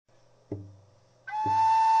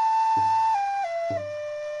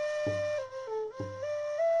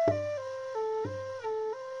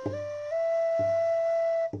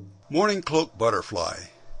Mourning cloak butterfly,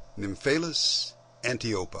 Nymphalis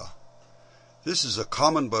antiopa. This is a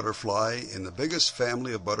common butterfly in the biggest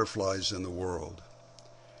family of butterflies in the world.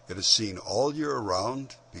 It is seen all year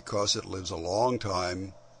round because it lives a long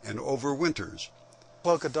time and overwinters.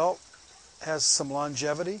 Cloak adult has some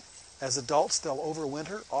longevity. As adults, they'll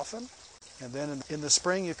overwinter often. And then in the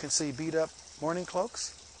spring, you can see beat up mourning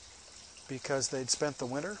cloaks because they'd spent the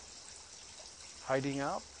winter hiding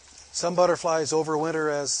out. Some butterflies overwinter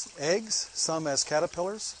as eggs, some as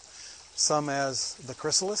caterpillars, some as the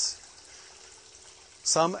chrysalis,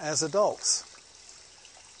 some as adults.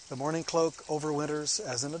 The mourning cloak overwinters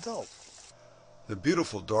as an adult. The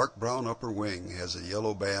beautiful dark brown upper wing has a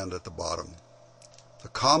yellow band at the bottom. The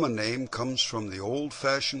common name comes from the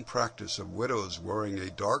old-fashioned practice of widows wearing a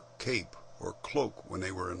dark cape or cloak when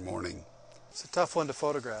they were in mourning. It's a tough one to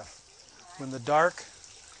photograph. When the dark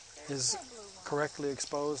is correctly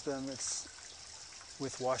exposed, then it's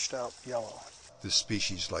with washed out yellow. This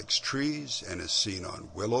species likes trees and is seen on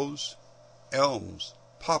willows, elms,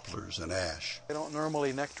 poplars, and ash. They don't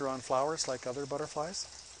normally nectar on flowers like other butterflies.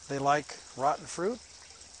 They like rotten fruit,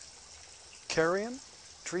 carrion,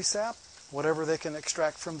 tree sap, whatever they can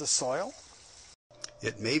extract from the soil.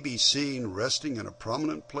 It may be seen resting in a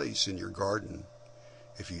prominent place in your garden.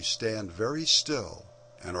 If you stand very still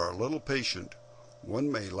and are a little patient,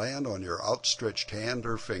 one may land on your outstretched hand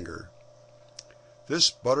or finger.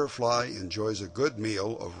 This butterfly enjoys a good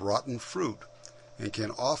meal of rotten fruit and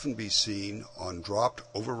can often be seen on dropped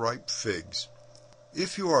overripe figs.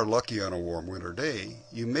 If you are lucky on a warm winter day,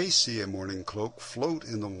 you may see a mourning cloak float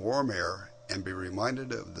in the warm air and be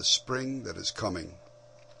reminded of the spring that is coming.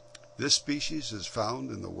 This species is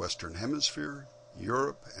found in the Western Hemisphere,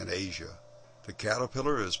 Europe, and Asia. The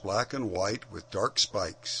caterpillar is black and white with dark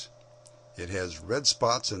spikes. It has red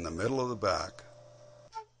spots in the middle of the back.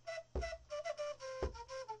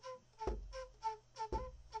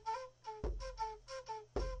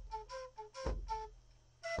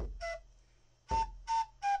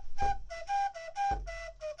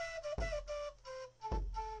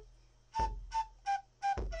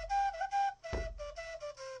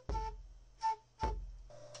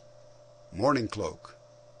 Mourning cloak,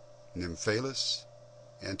 Nymphalis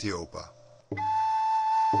antiopa.